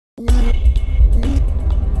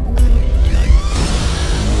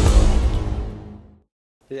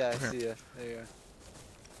Yeah, I Over see ya. There you here.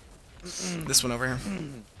 This one over here.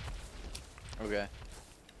 go. Okay.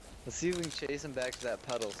 Let's see if we can chase him back to that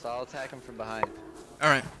puddle. So I'll attack him from behind. All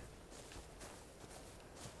right.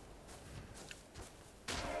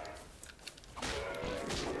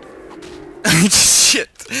 Shit.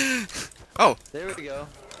 Oh. There we go.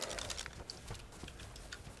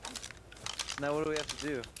 Now what do we have to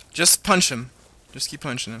do? Just punch him. Just keep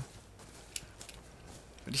punching him.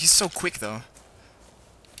 But he's so quick though.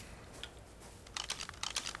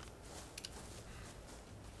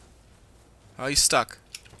 Oh, he's stuck.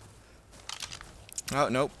 Oh,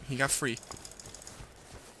 nope. He got free.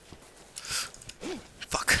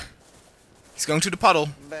 Fuck. He's going to the puddle.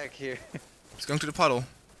 I'm back here. He's going to the puddle.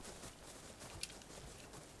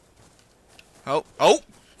 Oh. Oh!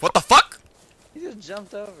 What the fuck? He just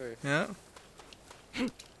jumped over. Yeah.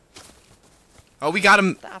 Oh, we got him.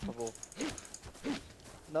 Unstoppable.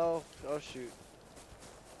 No. Oh, shoot.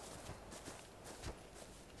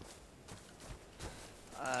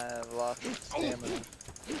 I've lost stamina.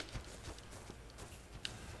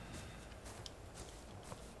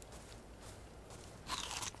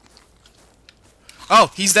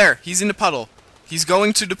 Oh, he's there. He's in the puddle. He's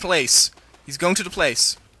going to the place. He's going to the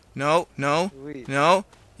place. No, no, Sweet. no.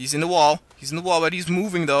 He's in the wall. He's in the wall, but he's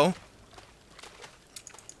moving though.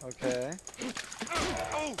 Okay.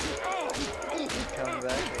 Coming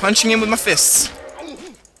back. Punching him with my fists.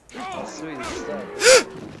 Oh, sweet. He's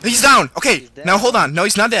stuck. He's down. Okay, He's down. now hold on. No,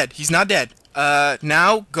 he's not dead. He's not dead.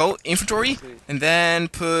 Now go inventory Sweet. and then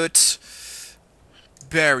put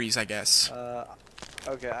berries, I guess.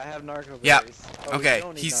 Okay, I have narco berries. Yeah. Oh, we Okay,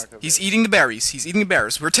 don't need he's narco he's berries. eating the berries. He's eating the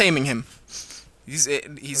berries. We're taming him. He's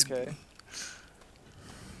Okay.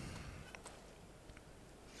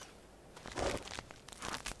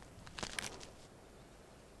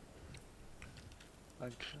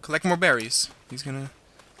 Okay. collect more berries. He's gonna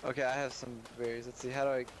Okay, I have some berries. Let's see. How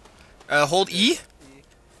do I? hold E E?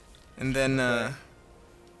 and then Okay.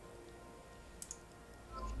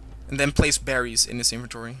 and then place berries in his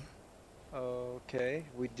inventory. Okay.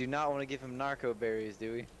 We do not want to give him narco berries,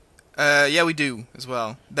 do we? Yeah, we do as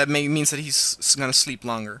well. That means that he's gonna sleep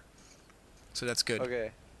longer. So that's good.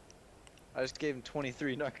 Okay. I just gave him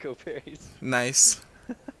 23 narco berries. Nice.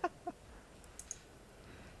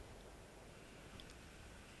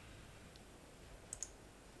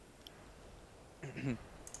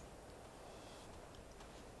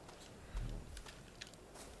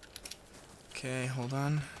 Okay, hold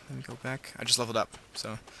on. Let me go back. I just leveled up,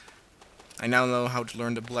 so I now know how to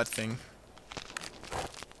learn the blood thing.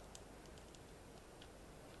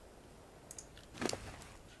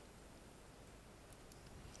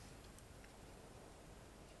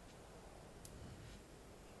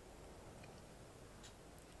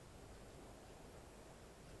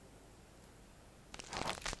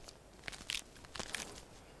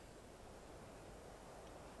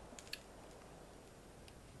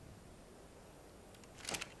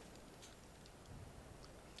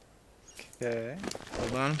 Okay.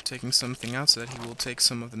 Hold on, taking something out so that he will take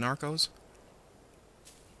some of the narcos.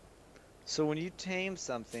 So when you tame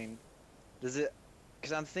something, does it?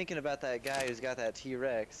 Because I'm thinking about that guy who's got that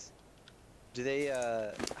T-Rex. Do they?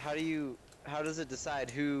 How does it decide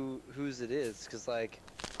whose it is? Because like,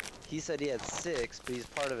 he said he had 6, but he's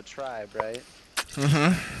part of a tribe, right?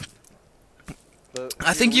 Mm-hmm. But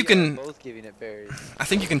I think we you are can. both giving it berries. I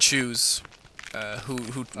think you can choose who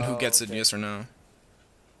Oh, gets it, okay. yes or no.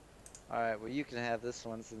 All right. Well, you can have this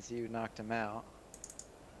one since you knocked him out.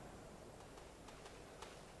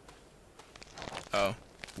 Oh.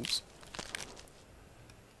 Oops.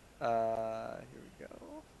 Here we go.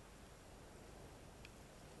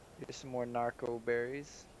 Here's some more narco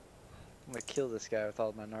berries. I'm gonna kill this guy with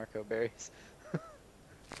all my narco berries.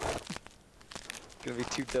 Gonna be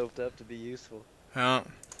too doped up to be useful. Yeah.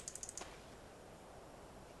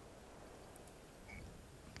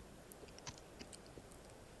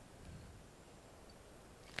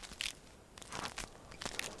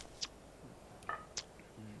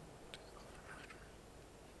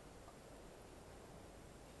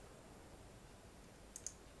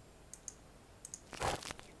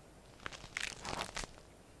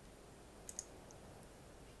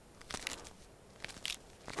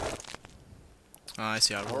 I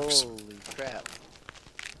see how it works. Holy crap.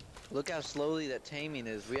 Look how slowly that taming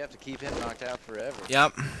is. We have to keep him knocked out forever.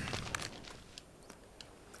 Yep.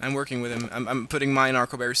 I'm working with him. I'm putting my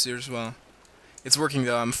narco berries here as well. It's working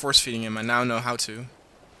though. I'm force feeding him. I now know how to.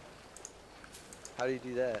 How do you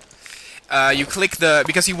do that? You click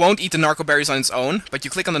because he won't eat the narco berries on its own, but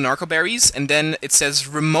you click on the narco berries and then it says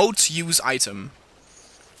remote use item.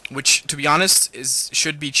 which, to be honest,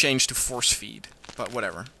 should be changed to force feed, but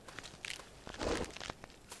whatever.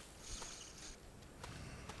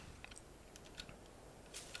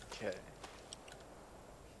 Okay.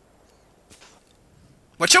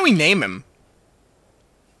 What shall we name him?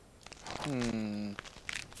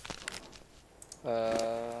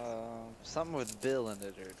 Something with bill in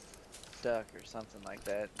it, or duck, or something like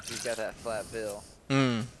that. He's got that flat bill.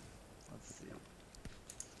 Hmm. Let's see.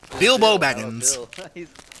 Bilbo Bill, Baggins. oh, Bill.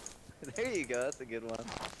 There you go. That's a good one.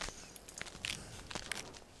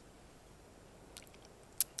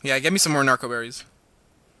 Yeah, get me some more narco berries.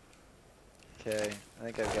 Okay, I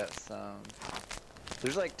think I've got some.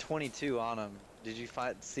 There's like 22 on them. Did you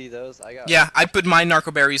see those? I got. Yeah, I put my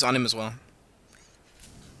narco berries on him as well.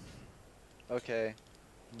 Okay,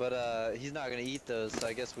 but he's not gonna eat those, so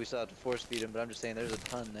I guess we still have to force feed him. But I'm just saying, there's a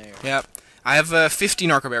ton there. Yep. I have 50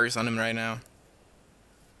 narco berries on him right now.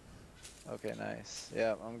 Okay, nice.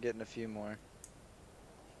 Yeah, I'm getting a few more.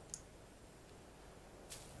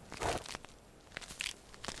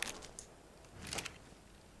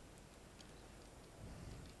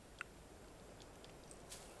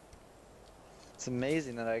 It's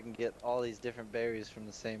amazing that I can get all these different berries from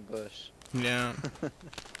the same bush. Yeah.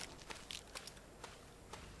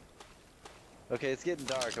 Okay, it's getting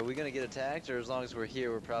dark. Are we gonna get attacked, or as long as we're here,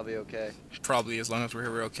 we're probably okay? Probably, as long as we're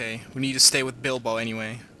here, we're okay. We need to stay with Bilbo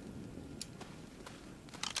anyway.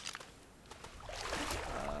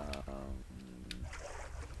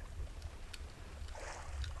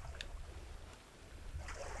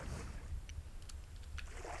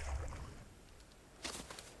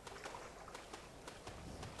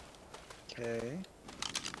 Okay.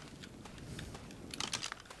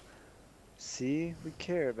 See, we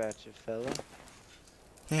care about you, fella.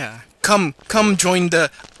 Yeah. Come join the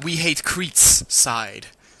We Hate Cretes side.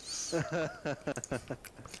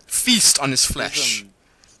 Feast on his flesh.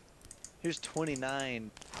 Here's 29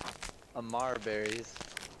 Amar berries.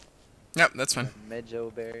 Yep, that's fine.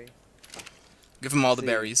 Mejo berry. Give him all the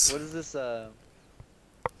berries. What is this, So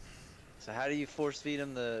how do you force feed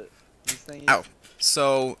him these things? Ow.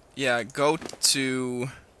 So, yeah, go to...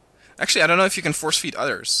 Actually, I don't know if you can force feed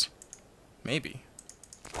others. Maybe.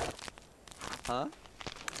 Huh?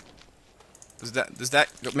 Does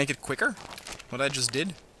that make it quicker? What I just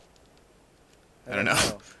did? I don't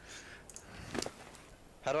know.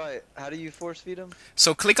 How do you force feed him?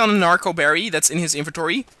 So click on a narco berry that's in his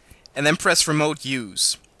inventory, and then press remote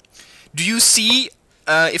use. Do you see,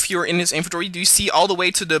 if you're in his inventory, do you see all the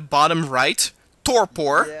way to the bottom right?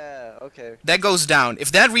 Torpor. Yeah, okay. That goes down.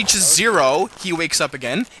 If that reaches 0, he wakes up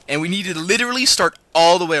again, and we need to literally start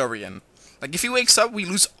all the way over again. Like, if he wakes up, we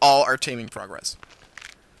lose all our taming progress.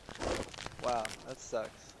 Wow, that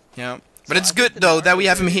sucks. Yeah. But it's good, though, that we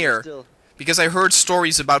have him here. Because I heard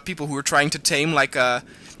stories about people who are trying to tame, like, a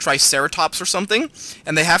triceratops or something,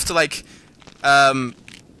 and they have to, like,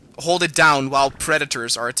 hold it down while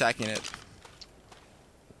predators are attacking it.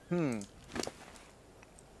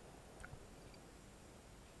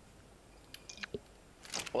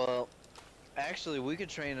 Well, actually, we could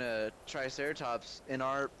train a triceratops in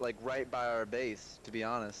right by our base, to be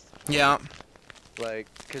honest. Yeah. Like,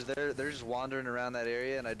 cause they're just wandering around that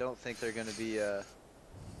area, and I don't think they're gonna be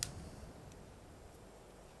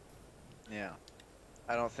yeah.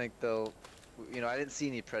 I don't think they'll. I didn't see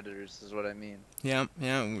any predators, is what I mean. Yeah, we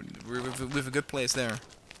have a good place there.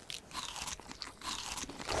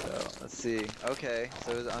 So let's see. Okay,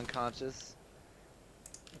 so he's unconscious.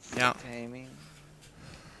 Let's see, Yeah. Taming.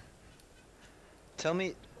 Tell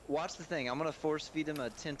me, watch the thing. I'm gonna force feed him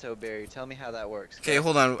a tinto berry. Tell me how that works. Okay,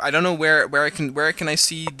 hold on. I don't know where can I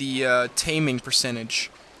see the taming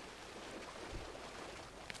percentage?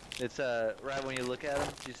 It's right when you look at him.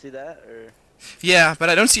 Do you see that or? Yeah, but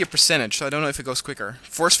I don't see a percentage, so I don't know if it goes quicker.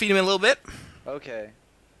 Force feed him a little bit. Okay.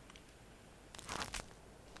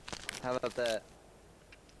 How about that?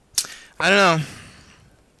 I don't know.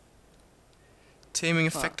 Taming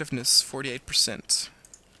effectiveness 48%.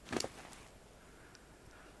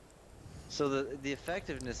 So the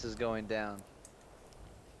effectiveness is going down.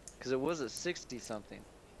 Cause it was at 60 something.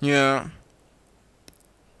 Yeah.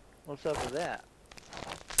 What's up with that?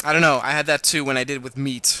 I don't know. I had that too when I did it with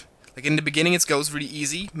meat. Like in the beginning, it goes really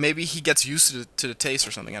easy. Maybe he gets used to the taste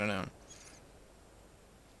or something. I don't know.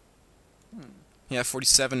 Yeah,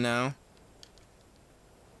 47 now.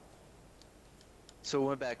 So it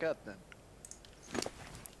went back up then.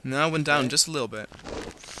 No, it went down just a little bit.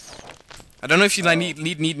 I don't know if you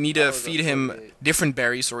need to feed him different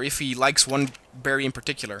berries or if he likes one berry in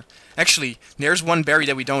particular. Actually, there's one berry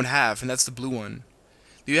that we don't have, and that's the blue one.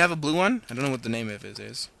 Do you have a blue one? I don't know what the name of it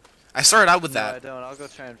is. I started out with No, that. I don't. I'll go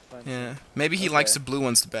try and find Yeah, some. maybe he Okay. likes the blue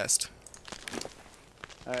ones the best.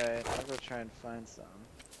 Alright, I'll go try and find some.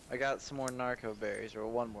 I got some more narco berries, or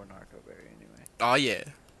one more narco berry anyway. Oh yeah.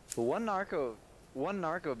 But one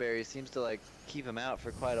narco berry seems to like keep him out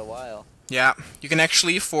for quite a while. Yeah, you can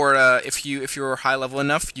actually for if you're high level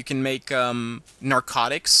enough, you can make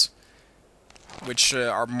narcotics, which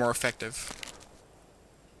are more effective.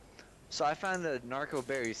 So I found the narco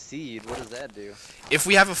berry seed. What does that do? If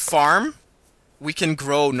we have a farm, we can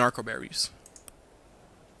grow narco berries.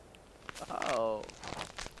 Oh.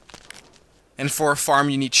 And for a farm,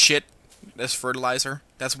 you need shit as fertilizer.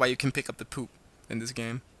 That's why you can pick up the poop in this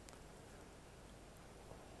game.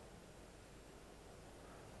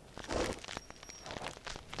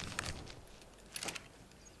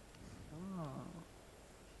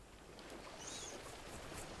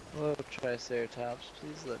 Hello, Triceratops.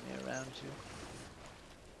 Please let me around you.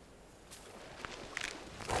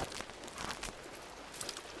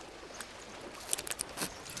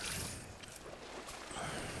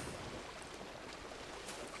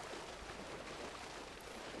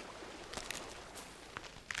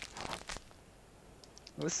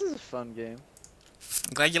 This is a fun game.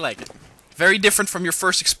 I'm glad you like it. Very different from your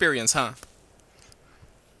first experience, huh?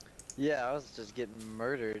 Yeah, I was just getting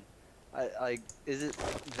murdered. Is it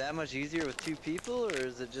that much easier with two people, or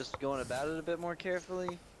is it just going about it a bit more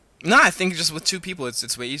carefully? No, I think just with 2 people,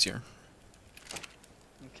 it's way easier.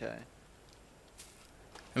 Okay.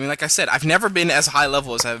 I mean, like I said, I've never been as high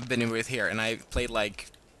level as I've been with here, and I played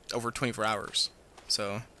like over 24 hours.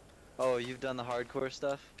 So. Oh, you've done the hardcore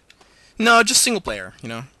stuff? No, just single player. You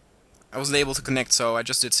know, I wasn't able to connect, so I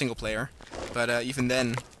just did single player. But even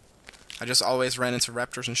then, I just always ran into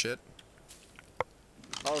raptors and shit.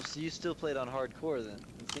 Oh, so you still played on hardcore then,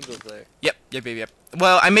 in single player? Yep.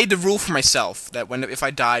 Well, I made the rule for myself that if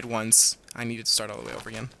I died once, I needed to start all the way over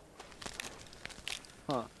again.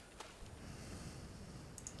 Huh.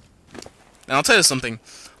 And I'll tell you something.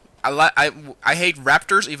 I hate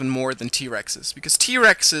raptors even more than T-Rexes, because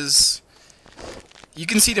T-Rexes, you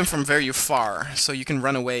can see them from very far, so you can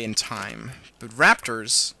run away in time. But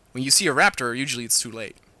raptors, when you see a raptor, usually it's too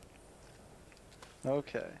late.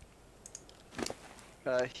 Okay.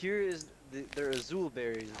 Here is they're azul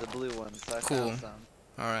berries, the blue ones. So I Cool. found some.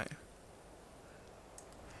 All right.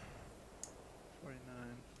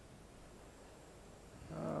 49.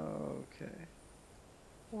 Okay.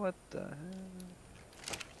 What the hell?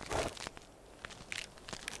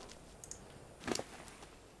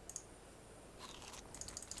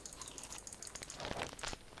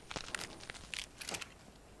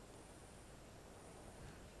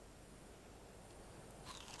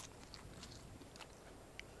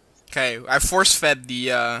 Okay, I force-fed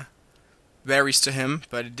the berries to him,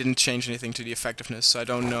 but it didn't change anything to the effectiveness, so I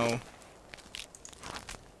don't know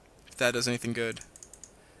if that does anything good.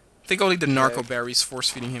 I think only the narco berries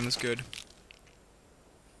force-feeding him is good.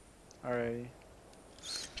 Alrighty.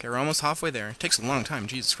 Okay, we're almost halfway there. It takes a long time,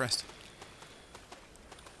 Jesus Christ.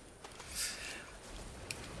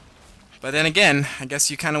 But then again, I guess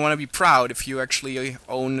you kind of want to be proud if you actually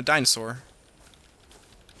own a dinosaur.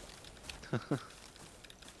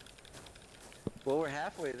 Well, we're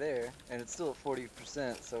halfway there, and it's still at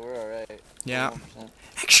 40%, so we're alright. Yeah. 41%.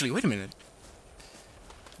 Actually, wait a minute.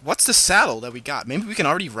 What's the saddle that we got? Maybe we can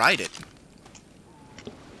already ride it.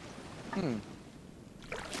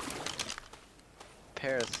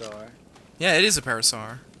 Parasaur. Yeah, it is a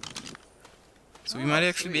parasaur. So we might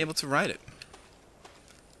actually be able to ride it.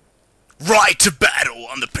 Ride to battle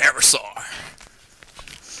on the parasaur!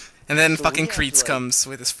 And then So fucking we have Kreets to, like- comes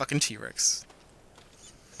with his fucking T-Rex.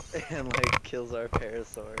 And like kills our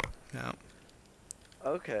parasaur. Yeah.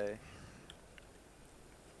 Okay.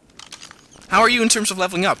 How are you in terms of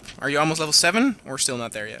leveling up? Are you almost level 7 or still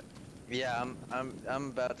not there yet? Yeah, I'm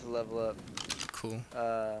about to level up. Cool.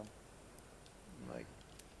 Like,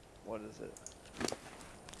 what is it?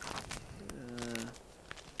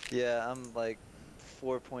 Yeah, I'm like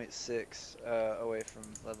 4.6 away from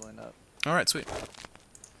leveling up. All right, sweet.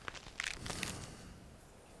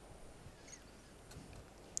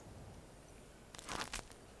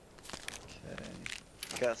 Okay.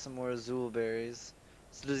 Got some more azul berries.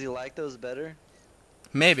 So does he like those better?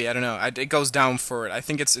 Maybe, I don't know. It goes down for it. I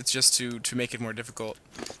think it's just to make it more difficult,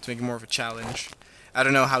 to make it more of a challenge. I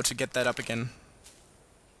don't know how to get that up again.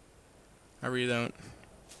 I really don't.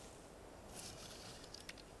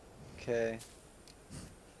 Okay.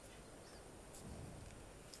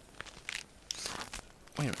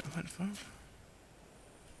 Wait a minute, what the fuck?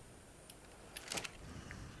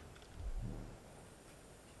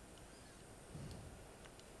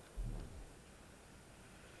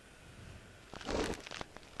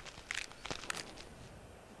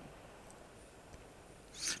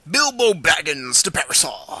 Bilbo Baggins to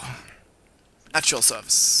Parasol. At your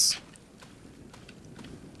service.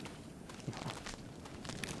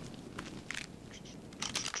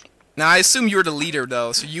 Now, I assume you're the leader,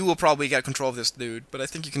 though, so you will probably get control of this dude, but I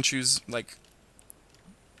think you can choose, like,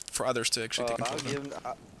 for others to actually take control of him.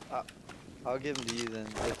 I'll give him to you then,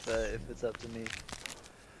 if it's up to me.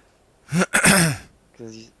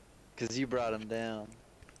 Cause you brought him down.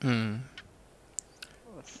 Hmm.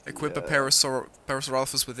 Equip a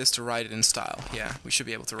Parasaurolophus with this to ride it in style. Yeah, we should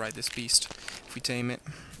be able to ride this beast if we tame it.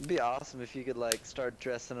 It'd be awesome if you could like start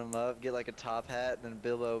dressing him up, get like a top hat, and then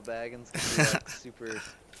Bilbo Baggins could be like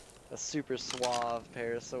a super suave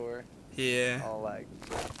parasaur. Yeah. All like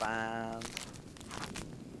fine.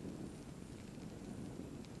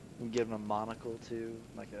 You give him a monocle too,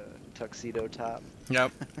 like a tuxedo top.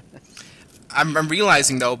 Yep. I'm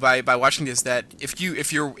realizing though by watching this that if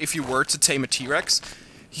you were to tame a T-Rex,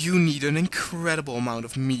 you need an incredible amount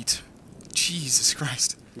of meat. Jesus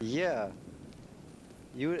Christ. Yeah.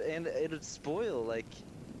 And it'd spoil like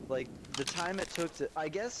the time it took to, I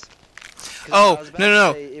guess. Oh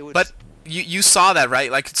no. But you saw that,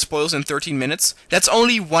 right? Like it spoils in 13 minutes. That's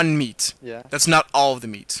only one meat. Yeah. That's not all of the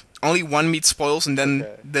meat. Only one meat spoils, and then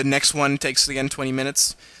the next one takes again 20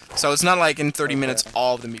 minutes. So it's not like in 30 minutes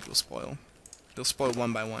all of the meat will spoil. They'll spoil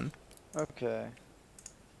one by one. Okay.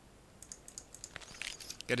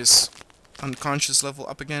 Get his unconscious level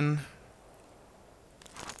up again.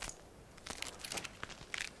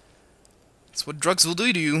 That's what drugs will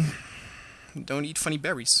do to you. Don't eat funny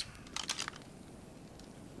berries.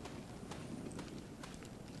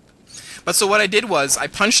 But so what I did was, I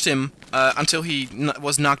punched him until he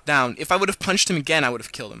was knocked down. If I would have punched him again, I would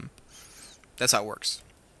have killed him. That's how it works.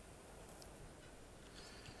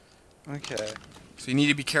 Okay. So you need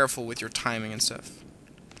to be careful with your timing and stuff.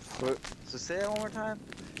 So say that one more time?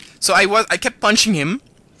 So I kept punching him,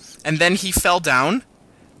 and then he fell down.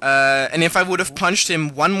 And if I would have punched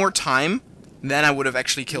him one more time, then I would have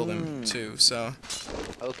actually killed him too, so...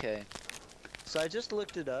 Okay. So I just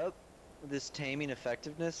looked it up, this taming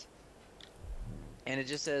effectiveness. And it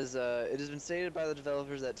just says, it has been stated by the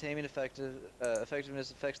developers that taming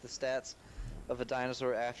effectiveness affects the stats of a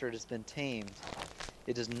dinosaur after it has been tamed.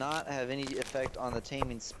 It does not have any effect on the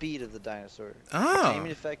taming speed of the dinosaur. Oh.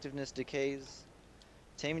 Taming effectiveness decays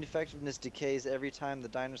every time the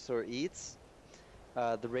dinosaur eats.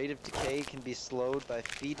 The rate of decay can be slowed by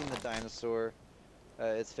feeding the dinosaur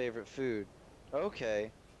its favorite food.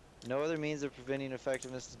 Okay. No other means of preventing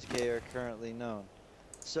effectiveness to decay are currently known.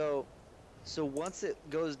 So once it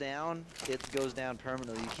goes down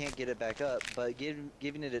permanently. You can't get it back up, but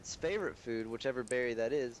giving it its favorite food, whichever berry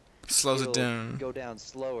that is, slows it down. Go down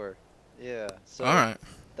slower. Yeah. So Alright.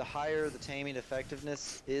 The higher the taming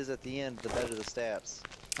effectiveness is at the end, the better the stats.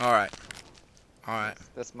 Alright. Alright.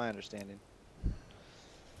 That's my understanding.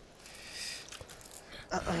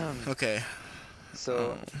 Okay.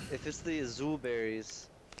 So if it's the azul berries,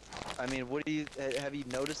 I mean, have you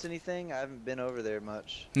noticed anything? I haven't been over there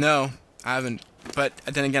much. No, I haven't. But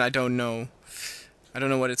then again, I don't know. I don't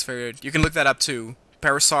know what its favorite. You can look that up too.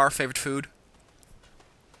 Parasaur favorite food.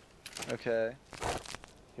 Okay.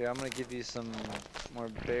 Here, I'm gonna give you some more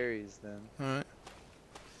berries then. Alright.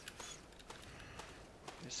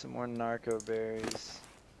 Here's some more narco berries.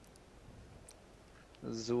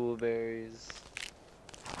 Azul berries.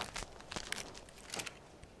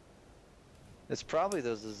 It's probably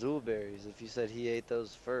those azul berries if you said he ate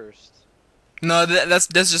those first. No, that's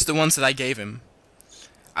just the ones that I gave him.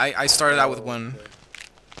 I started out with one. Okay.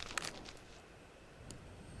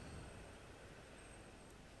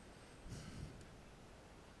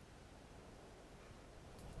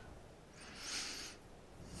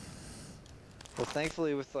 Well,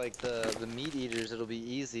 thankfully with like the meat eaters, it'll be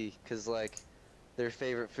easy because like their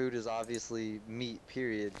favorite food is obviously meat.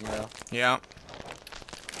 Period. You know. Yeah.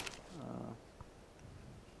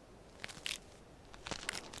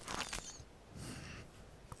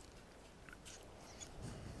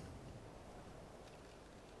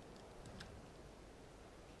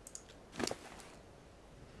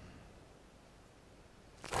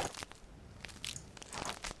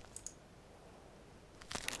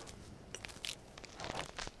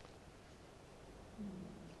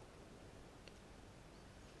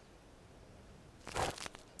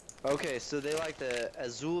 Okay, so they like the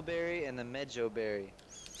azul berry and the mejo berry.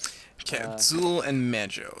 Okay, azul and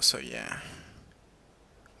mejo. So yeah.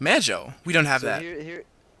 Mejo? We don't have that.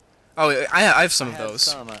 Oh, I have some of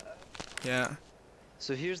those. Yeah.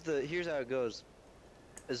 So here's how it goes.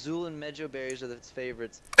 Azul and mejo berries are its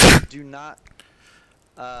favorites. Do not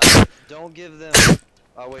don't give them.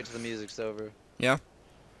 I'll wait till the music's over. Yeah.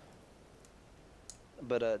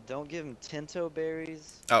 But don't give him tinto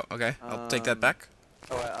berries. Oh, okay. I'll take that back.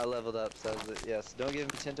 Oh, I leveled up, so yes. Don't give him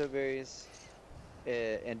tinto berries,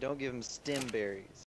 and don't give him stem berries.